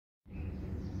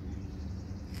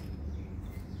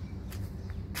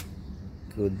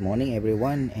Good morning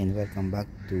everyone, and welcome back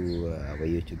to our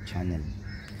YouTube channel,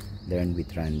 Learn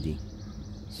with Randy.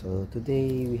 So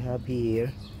today we have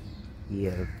here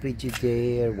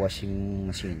Frigidaire washing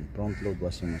machine, front load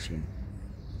washing machine.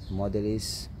 Model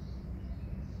is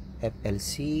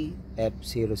FLC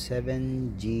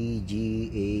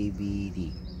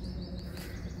F07GGABD.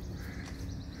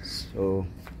 So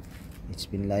it's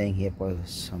been lying here for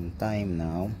some time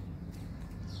now,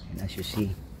 and as you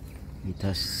see, it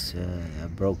has a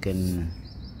broken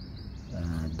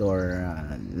door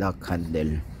lock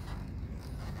handle,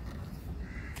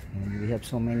 and we have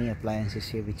so many appliances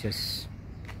here which is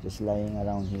just lying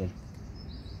around here,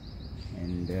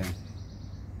 and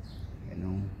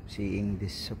seeing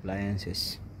these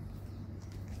appliances,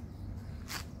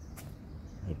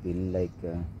 I feel like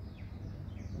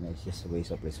it's just a waste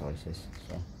of resources.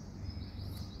 So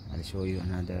I'll show you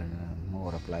another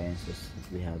more appliances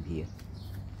that we have here.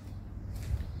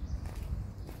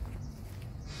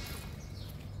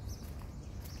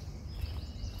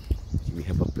 We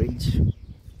have a fridge,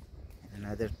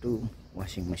 another two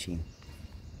washing machine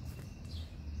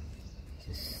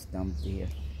just dumped here,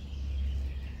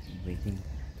 waiting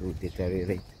to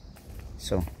deteriorate.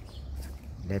 So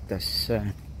let us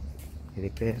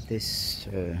repair this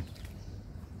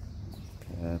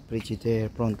Frigidaire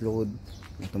front load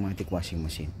automatic washing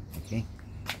machine. Okay,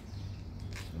 so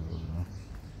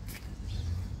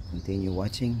continue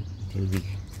watching until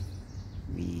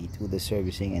we do the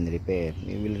servicing and repair.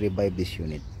 We will revive this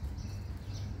unit.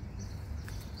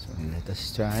 So let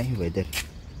us try whether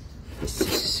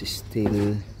this is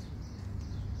still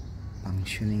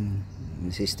functioning,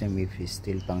 the system if it's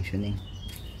still functioning.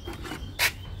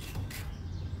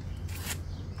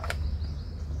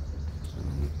 So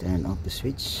we turn off the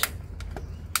switch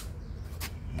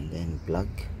and then plug.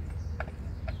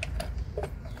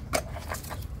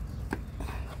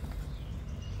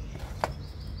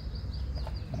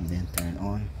 And then turn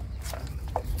on.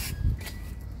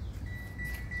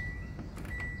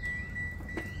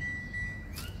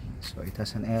 So it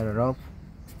has an error of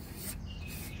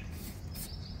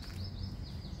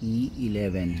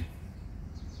E11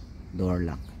 door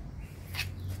lock.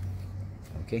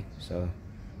 Okay, so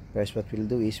first what we'll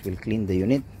do is we'll clean the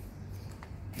unit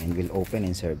and we'll open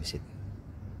and service it.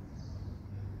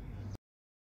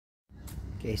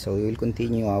 Okay, so we will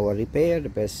continue our repair. The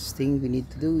best thing we need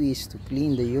to do is to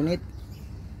clean the unit,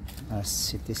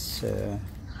 as it is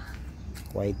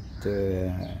quite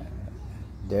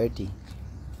dirty.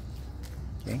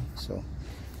 Okay, so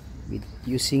with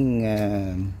using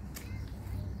a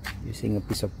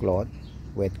piece of cloth,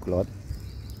 wet cloth,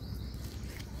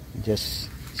 just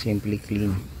simply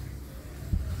clean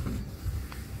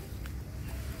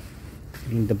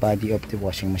the body of the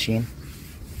washing machine.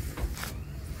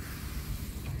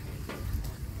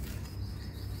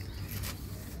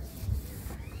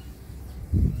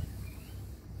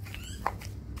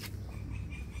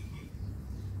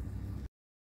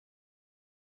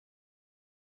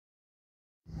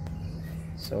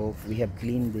 So we have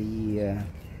cleaned the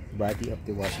body of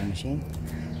the washing machine.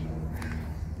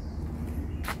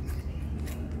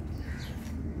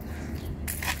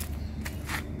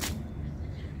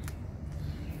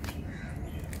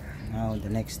 Now the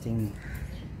next thing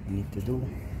we need to do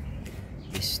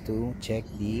is to check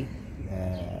the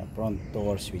front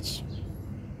door switch.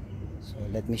 So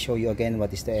let me show you again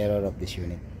what is the error of this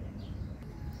unit.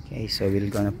 Okay, so we're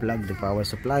gonna plug the power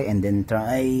supply and then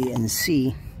try and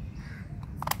see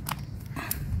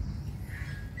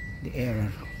the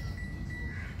error.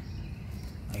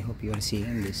 I hope you are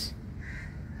seeing this.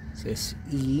 It says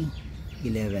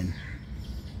E11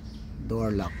 door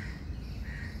lock.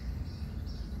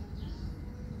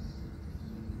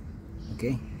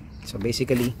 Okay, so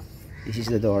basically this is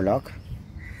the door lock.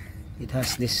 It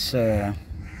has this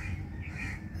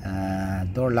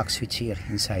door lock switch here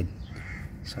inside.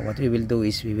 So what we will do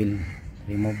is we will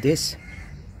remove this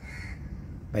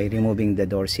by removing the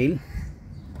door seal,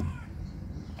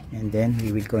 and then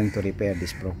we will going to repair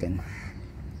this broken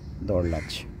door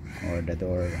latch or the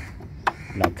door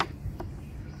lock.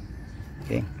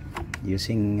 Okay,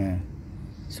 using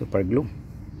super glue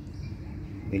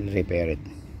we'll repair it.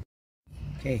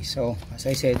 Okay, so as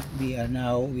I said, we are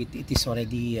now with it is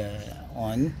already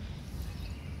on.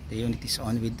 The unit is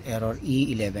on with error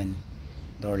E11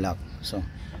 door lock. So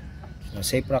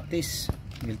safe practice,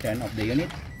 we'll turn off the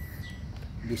unit,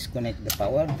 disconnect the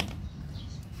power,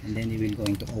 and then we will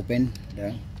going to open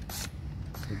the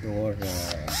door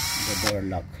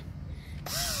lock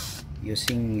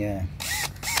using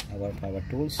our power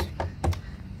tools.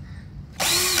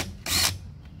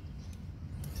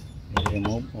 We'll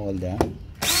remove all the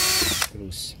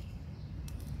screws.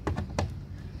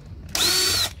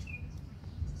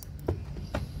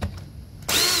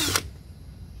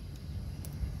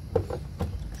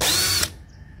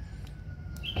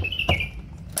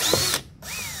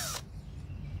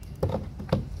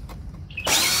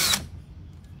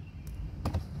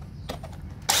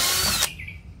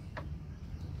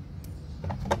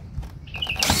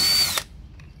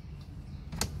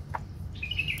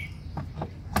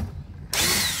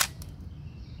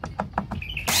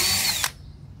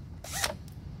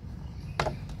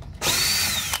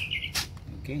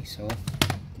 Okay, so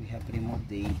we have removed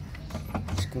the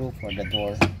screw for the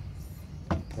door,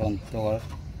 front door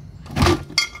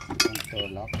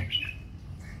lock.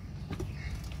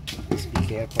 Just be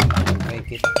careful not to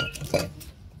break it.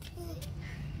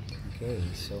 Okay,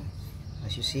 so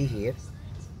as you see here,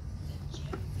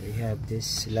 we have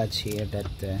this latch here that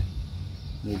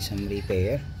needs some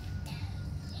repair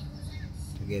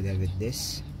together with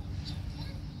this.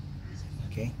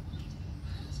 Okay,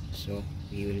 so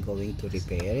we will going to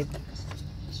repair it.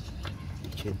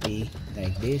 It should be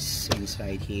like this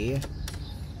inside here,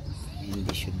 and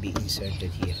this should be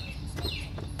inserted here.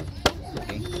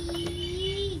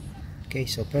 Okay,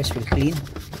 so first we'll clean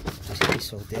because it is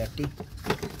so dirty.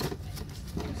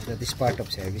 So this part of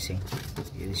servicing,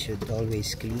 you should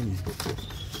always clean.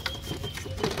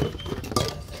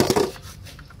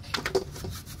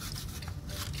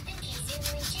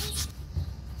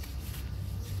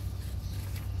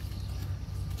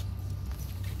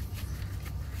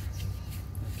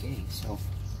 Okay, so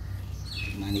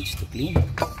we managed to clean.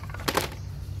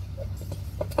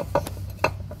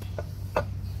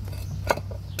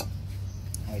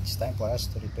 Now it's time for us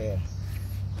to repair.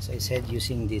 As I said,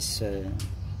 using this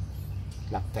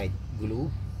Loctite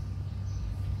glue,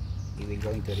 we will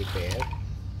going to repair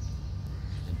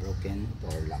the broken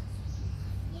door lock.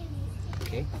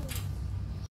 Okay,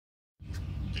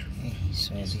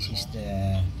 so this is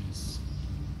the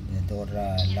door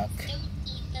lock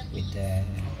with the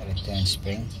return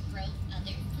spring.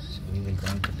 So we will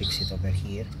going to fix it over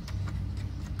here.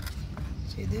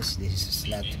 See this is a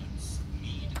slot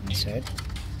insert,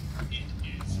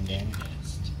 and then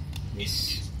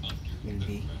this will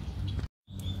be.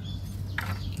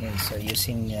 Okay, so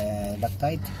using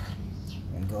Loctite,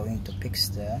 we're going to fix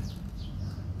the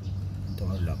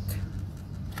door lock.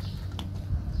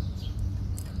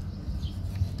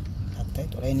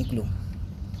 Loctite or any glue.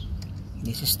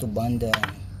 This is to bond the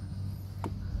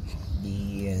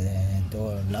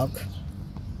door lock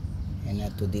and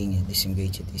not to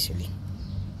disengage it easily.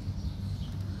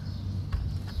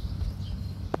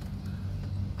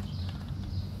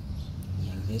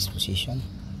 In this position,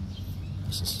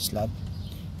 this is a slab.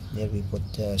 There we put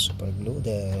super glue,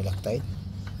 the Loctite,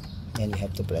 and we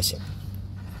have to press it.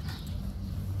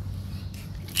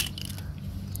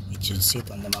 It should sit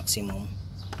on the maximum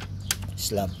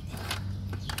slab,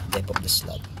 depth of the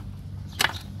slab.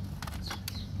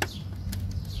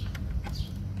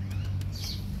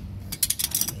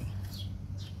 Okay.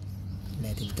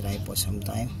 Let it dry for some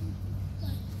time.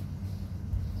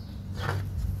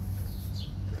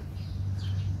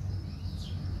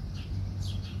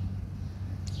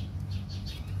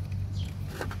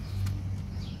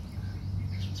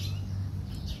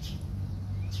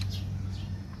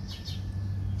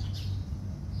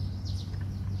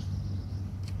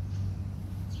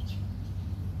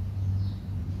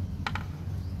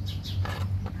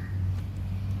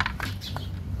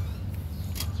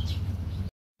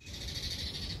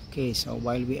 Okay, so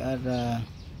while we are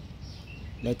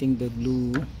letting the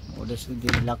glue or the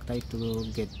Loctite to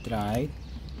get dry,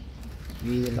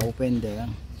 we will open the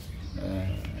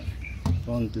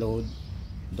front load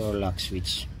door lock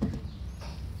switch.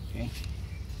 Okay,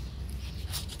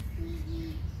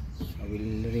 I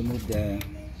will remove the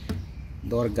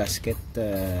door gasket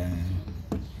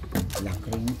lock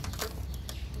ring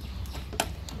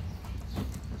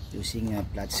using a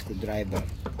flat screwdriver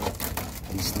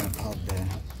and snap out the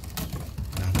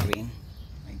lock ring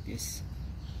like this,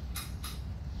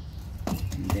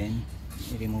 and then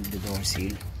remove the door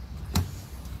seal.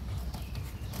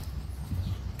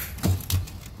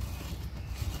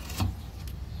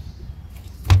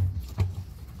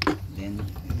 Then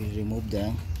we remove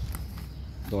the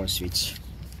door switch.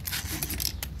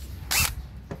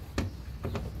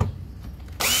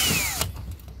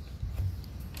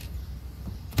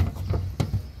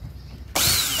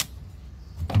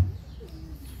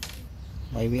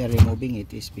 Why we are removing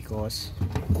it is because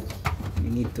we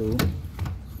need to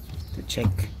check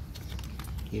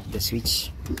if the switch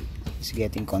is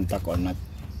getting contact or not.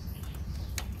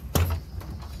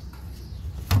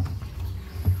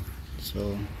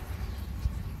 So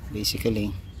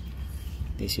basically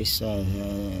this is a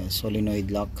solenoid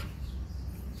lock.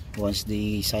 Once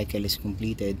the cycle is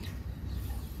completed,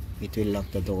 it will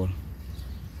lock the door.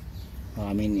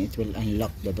 It will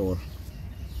unlock the door.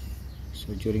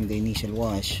 So during the initial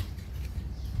wash,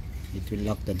 it will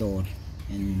lock the door,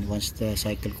 and once the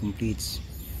cycle completes,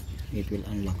 it will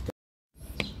unlock the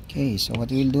door. Okay, so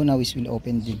what we will do now is we'll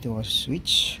open the door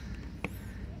switch.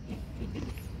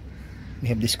 We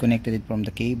have disconnected it from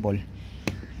the cable,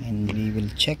 and we will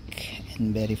check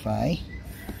and verify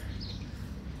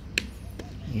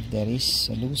if there is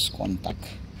a loose contact.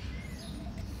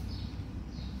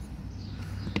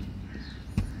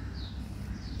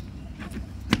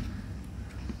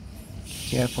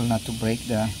 Careful not to break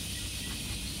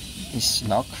this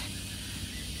lock,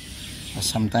 because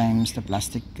sometimes the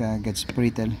plastic gets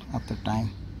brittle after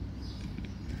time.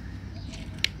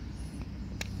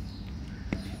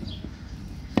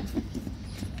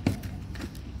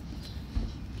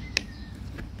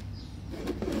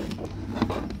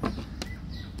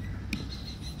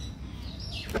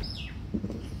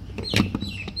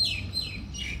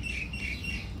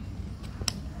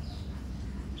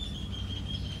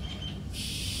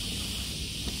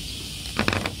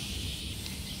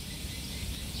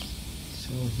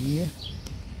 So here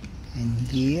and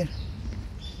here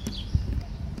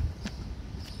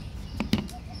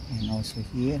and also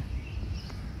here.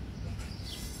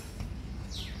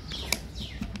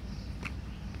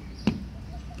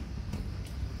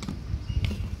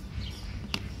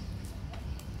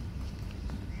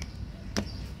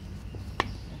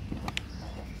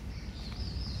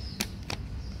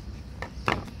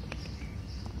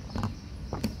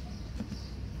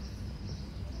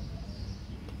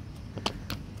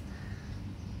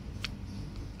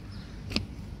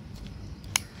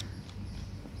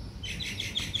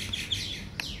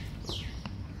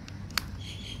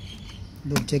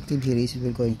 The objective here is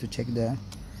we're going to check the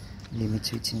limit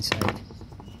switch inside.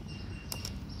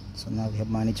 So now we have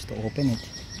managed to open it.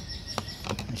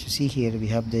 As you see here, we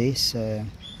have this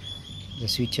the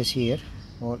switches here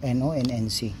for NO and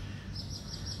NC.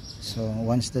 So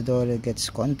once the door gets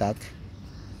contact,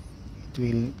 it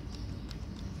will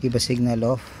give a signal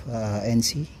of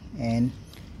NC and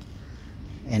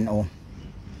NO.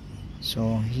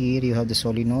 So here you have the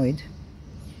solenoid,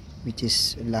 which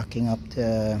is locking up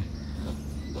the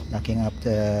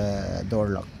door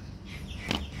lock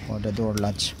or the door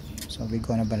latch. So we're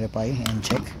gonna verify and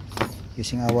check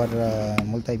using our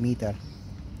multimeter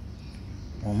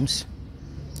ohms,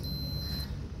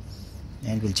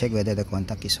 and we'll check whether the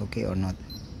contact is okay or not.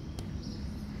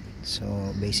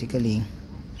 So basically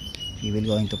we will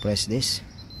going to press this,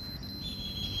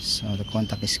 so the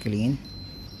contact is clean,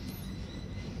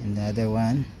 and the other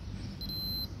one,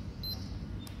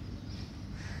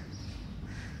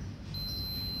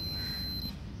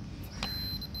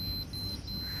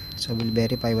 so we'll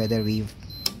verify whether we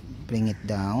bring it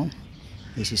down.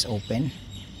 This is open,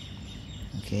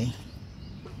 okay,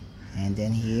 and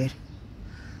then here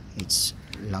it's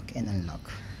lock and unlock.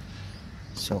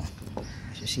 So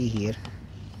as you see here,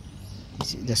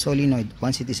 the solenoid,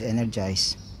 once it is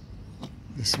energized,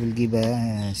 this will give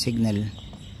a signal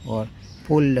or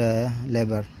pull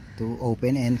lever to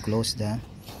open and close the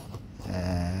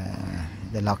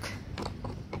lock.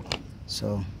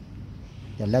 So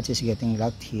the latch is getting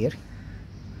locked here.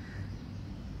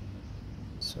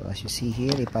 So as you see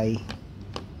here, if I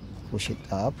push it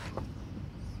up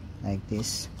like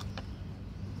this,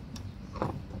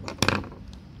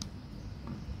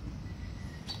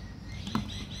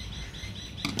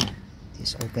 it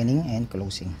is opening and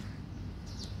closing.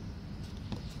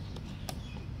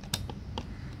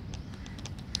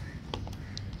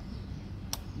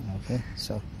 Okay,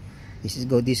 so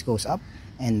this goes up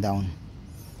and down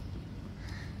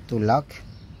to lock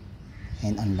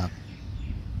and unlock.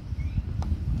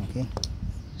 Okay,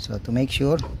 so to make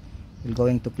sure, we're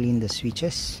going to clean the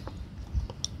switches.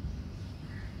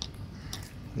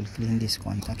 We'll clean this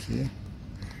contact here,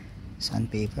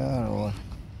 sandpaper or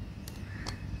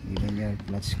even your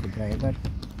flat screwdriver.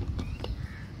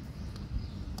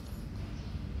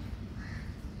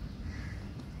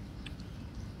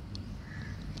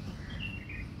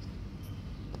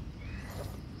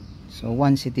 So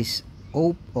once it is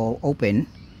open,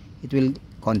 it will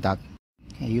contact.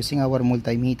 Using our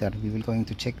multimeter, we will going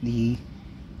to check the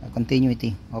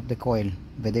continuity of the coil,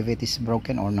 whether it is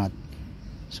broken or not.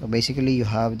 So basically you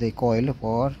have the coil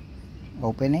for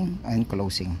opening and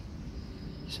closing.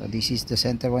 So this is the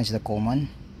center one, is the common.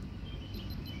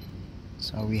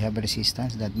 So we have a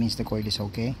resistance, that means the coil is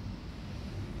okay.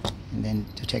 And then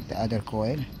to check the other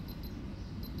coil,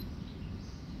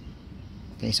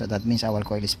 okay, so that means our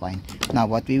coil is fine. Now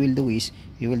what we will do is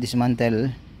we will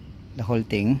dismantle the whole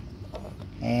thing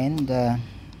and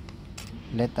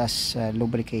let us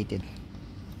lubricate it.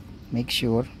 Make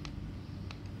sure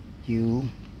you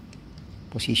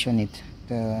position it,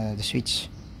 the switch,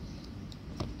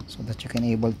 so that you can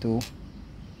able to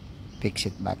fix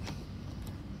it back.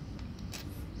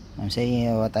 I'm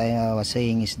saying, what I was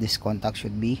saying is this contact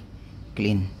should be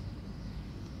clean.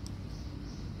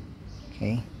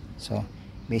 Okay, so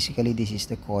basically this is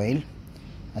the coil.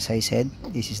 As I said,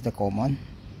 this is the common,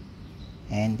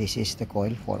 and this is the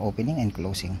coil for opening and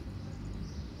closing.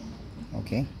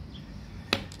 Okay,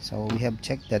 so we have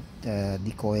checked that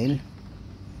the coil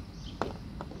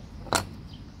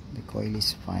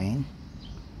is fine.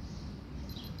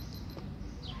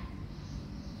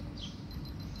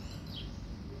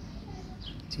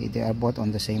 See, they are both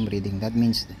on the same reading. That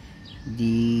means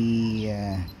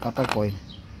the copper coil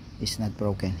is not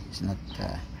broken. It's not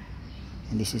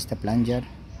and this is the plunger.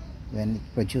 When it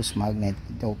produces magnet,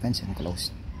 it opens and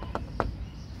closes.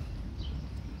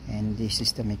 And this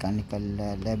is the mechanical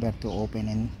lever to open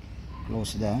and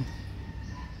close the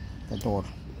door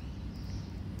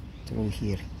through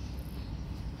here.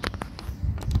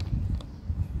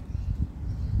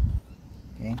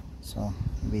 Okay, so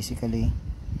basically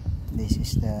this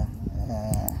is the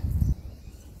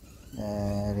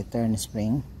return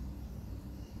spring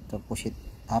to push it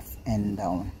up and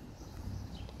down.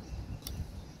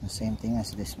 The same thing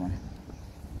as this one.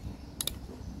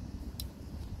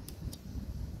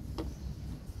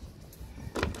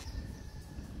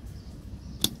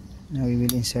 Now we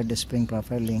will insert the spring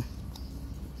properly.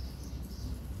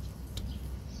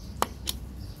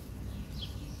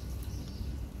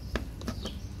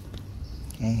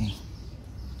 Okay,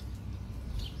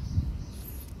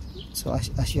 so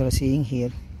as you are seeing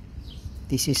here,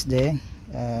 this is the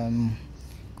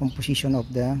composition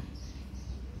of the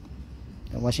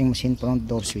washing machine front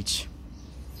door switch.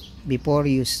 Before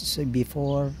you say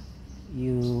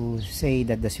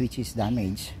that the switch is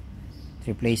damaged,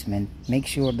 replacement, make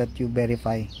sure that you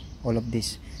verify all of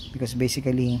this, because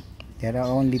basically there are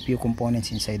only few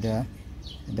components inside the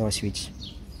door switch.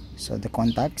 So the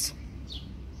contacts,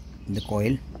 the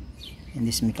coil, and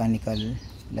this mechanical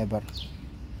lever.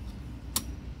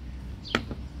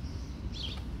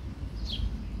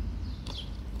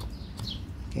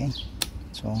 Okay,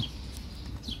 so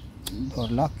door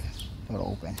lock, door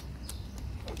open,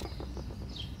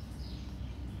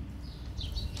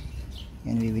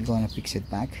 and we will gonna fix it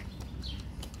back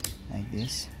like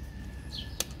this.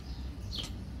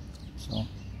 So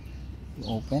you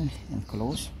open and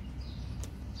close.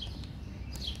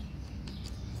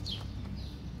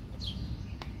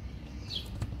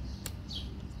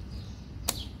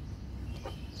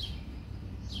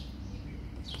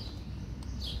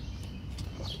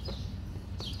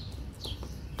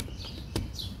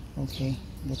 Okay,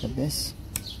 look at this.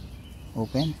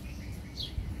 Open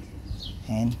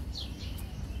and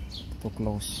to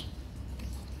close.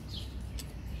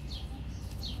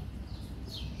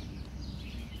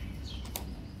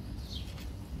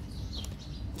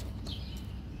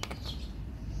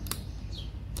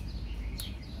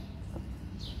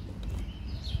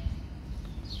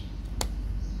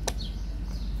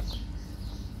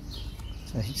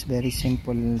 So it's very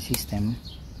simple system.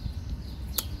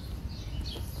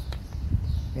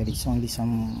 There is only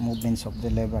some movements of the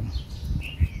lever.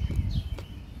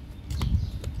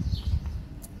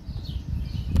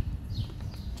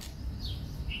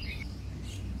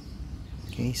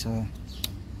 Okay, so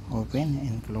open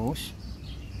and close.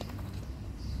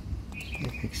 You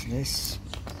fix this.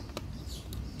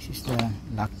 This is the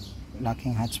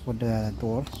locking hatch for the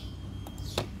door.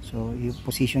 So you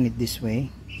position it this way.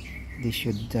 This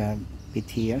should fit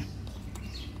here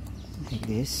like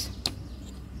this.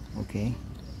 Okay,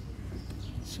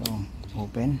 so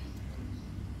open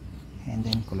and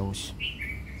then close,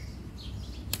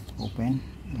 open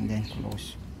and then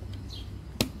close.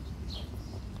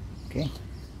 Okay,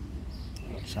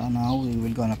 so now we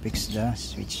will gonna fix the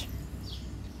switch,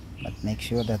 but make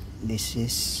sure that this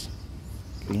is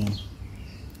clean.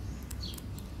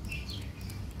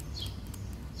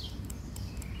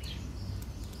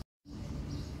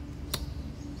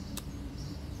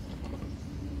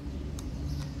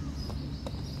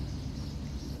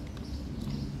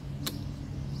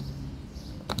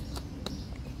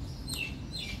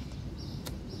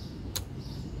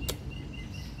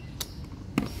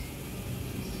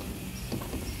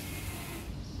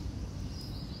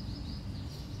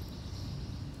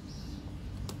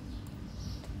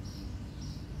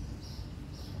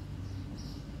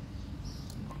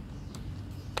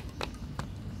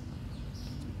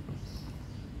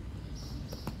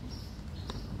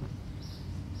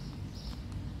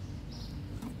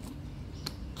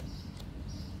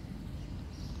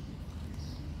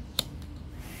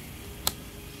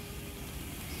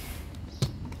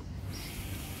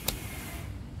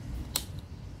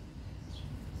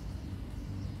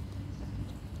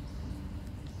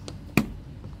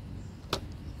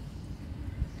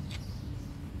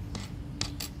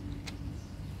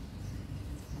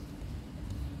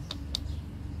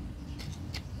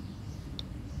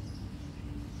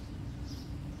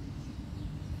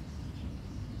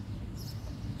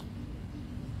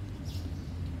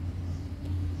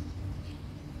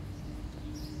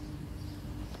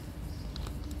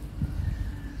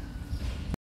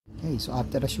 Okay, so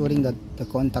after assuring that the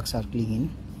contacts are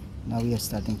clean, now we are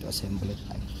starting to assemble it.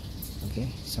 Okay,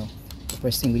 so the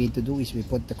first thing we need to do is we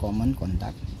put the common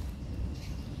contact,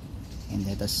 and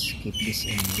let us keep this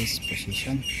in this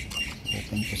position,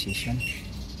 open position.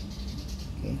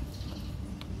 Okay,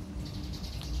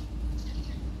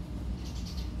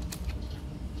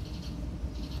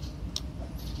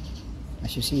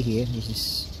 as you see here, this is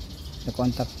the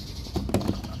contact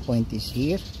point is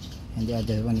here, and the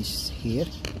other one is here,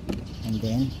 and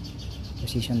then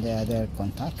position the other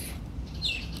contact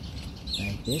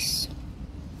like this.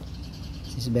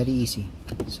 This is very easy.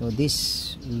 So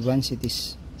this, once it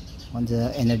is on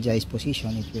the energized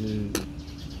position, it will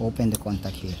open the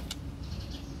contact here.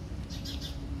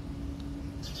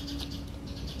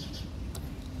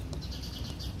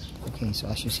 Okay, so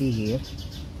as you see here,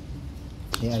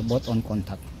 they are both on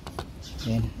contact.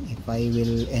 Then if I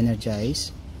will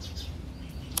energize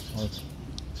or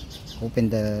open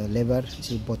the lever,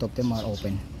 see both of them are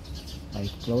open. I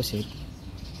close it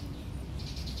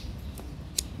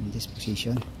in this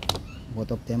position,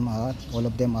 both of them are, all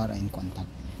of them are in contact.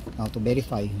 Now to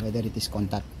verify whether it is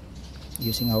contact,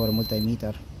 using our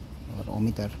multimeter or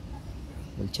ohmmeter,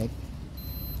 we'll check.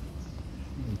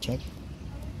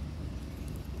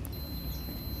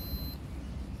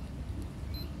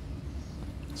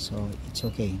 So it's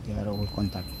okay, they are all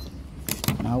contact.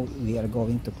 Now we are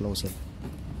going to close it.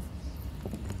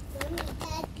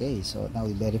 Okay, so now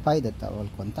we verify that they are all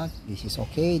contact. This is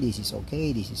okay, this is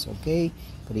okay, this is okay.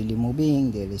 Freely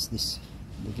moving. There is this,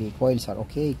 the coils are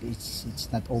okay, it's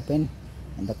not open,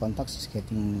 and the contacts is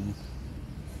getting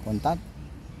contact,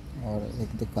 or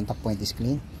the contact point is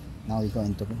clean. Now we're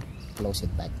going to close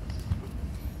it back.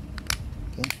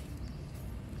 Okay,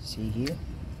 see here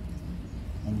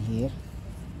and here,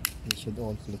 they should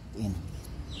all click in.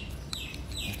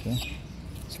 Okay,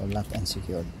 so locked and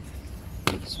secured.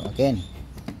 So again,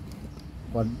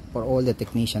 for all the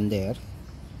technician there,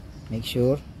 make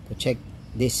sure to check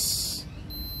this.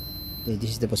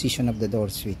 This is the position of the door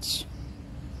switch,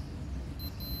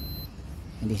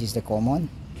 and this is the common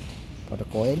for the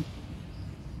coil.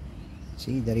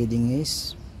 See, the reading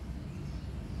is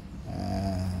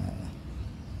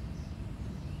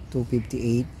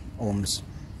 258 ohms,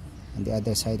 and the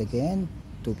other side again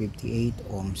 258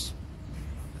 ohms.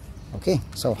 Okay,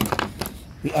 so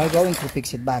we are going to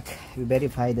fix it back. We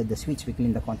verify that the switch, we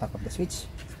clean the contact of the switch.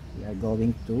 We are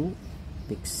going to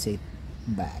fix it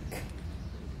back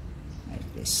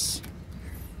like this,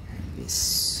 like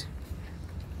this.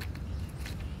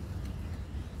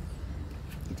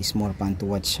 It is more fun to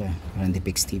watch Randy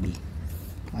Pix TV.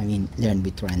 I mean, learn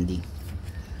with Randy.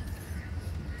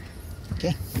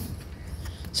 Okay,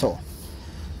 so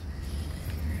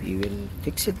we will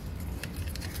fix it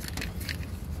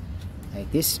like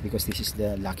this, because this is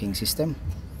the locking system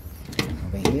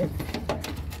over here,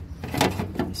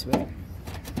 this way.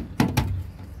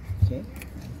 Okay,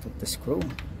 put the screw,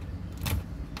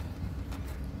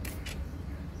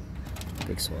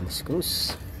 fix all the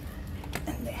screws,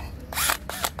 and then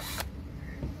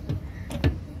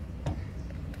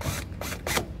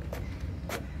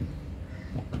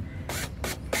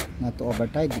not to over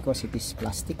tight because it is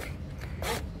plastic.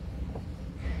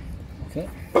 Okay,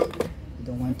 you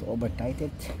don't want to over tight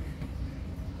it.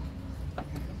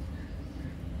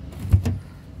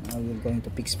 Now we're going to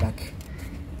fix back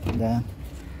the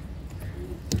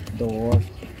door.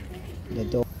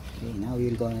 Okay, now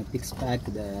we're going to fix back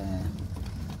the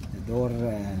door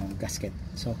gasket.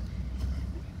 So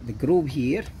the groove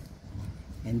here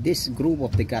and this groove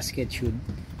of the gasket should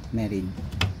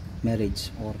marriage,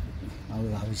 or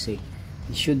how we say,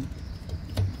 it should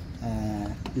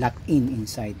lock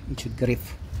inside. It should grip.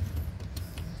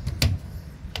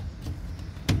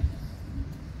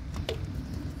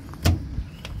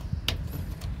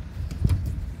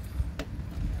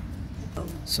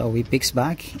 So we fix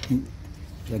back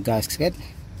the gasket.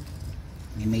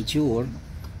 We made sure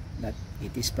that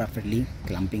it is properly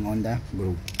clamping on the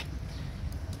groove.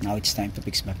 Now it's time to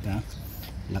fix back the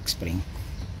lock spring.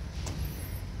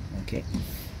 Okay,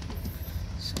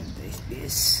 so there's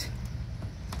this.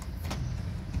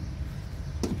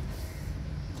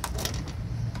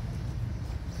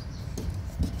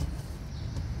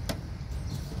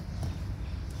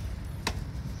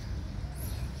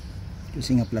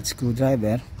 Using a flat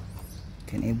screwdriver, you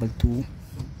can able to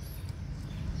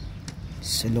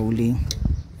slowly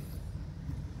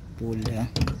pull the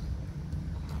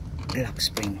lock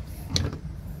spring.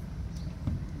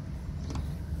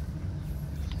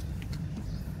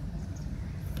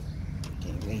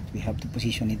 Okay, wait, we have to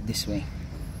position it this way.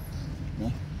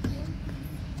 Okay,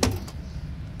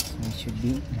 so it should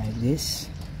be like this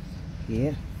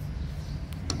here,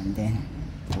 and then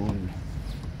pull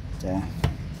the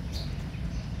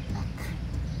lock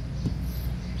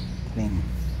ring.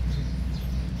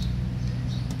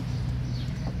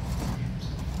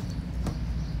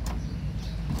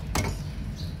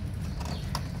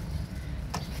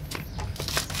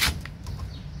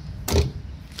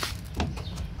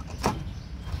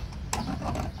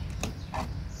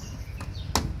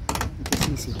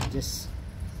 Easy, just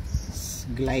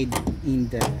glide in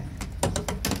the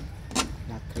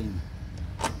lock ring.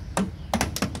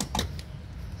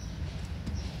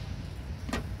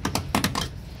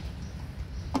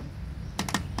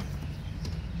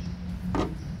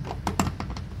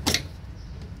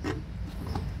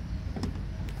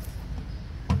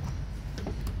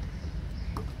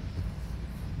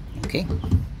 Okay,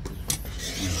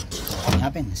 what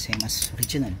happened? Same as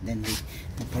original. Then we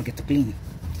don't forget to clean.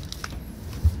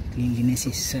 Cleanliness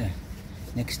is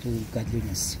next to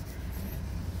godliness.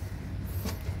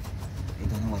 I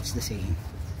don't know what's the saying.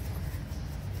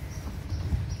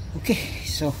 Okay,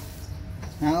 so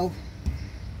now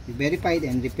we verified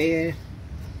and repair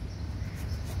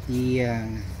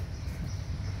the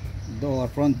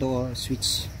front door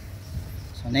switch.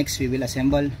 So next we will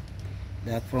assemble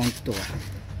the front door.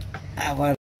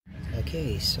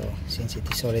 Okay, so since it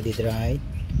is already dried,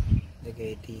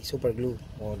 the super glue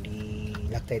or the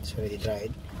Loctite is already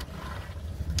dried,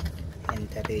 and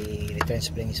the return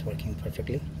spring is working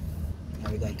perfectly. Now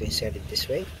we're going to insert it this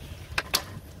way.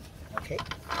 Okay,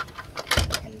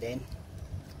 and then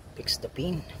fix the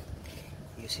pin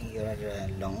using your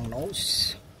long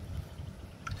nose.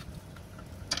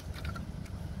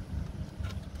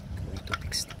 Going to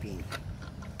fix the pin.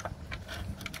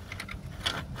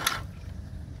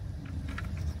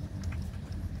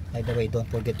 By the way, don't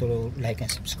forget to like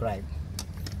and subscribe.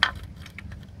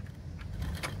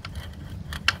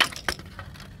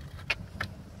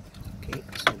 Okay,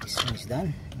 so this one is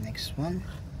done. Next one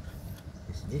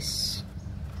is this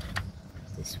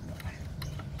one.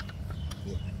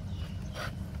 Yeah.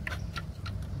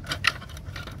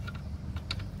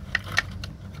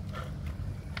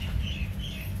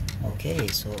 Okay,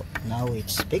 so now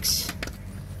it's fixed.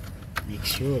 Make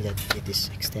sure that it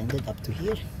is extended up to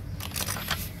here.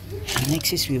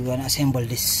 Next is we're gonna assemble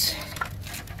this.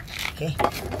 Okay,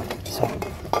 so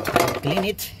clean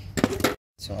it.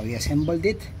 So we assembled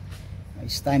it.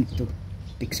 It's time to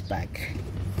fix back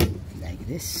like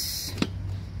this.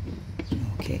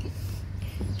 Okay,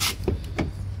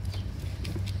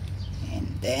 and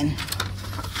then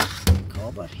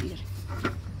cover here.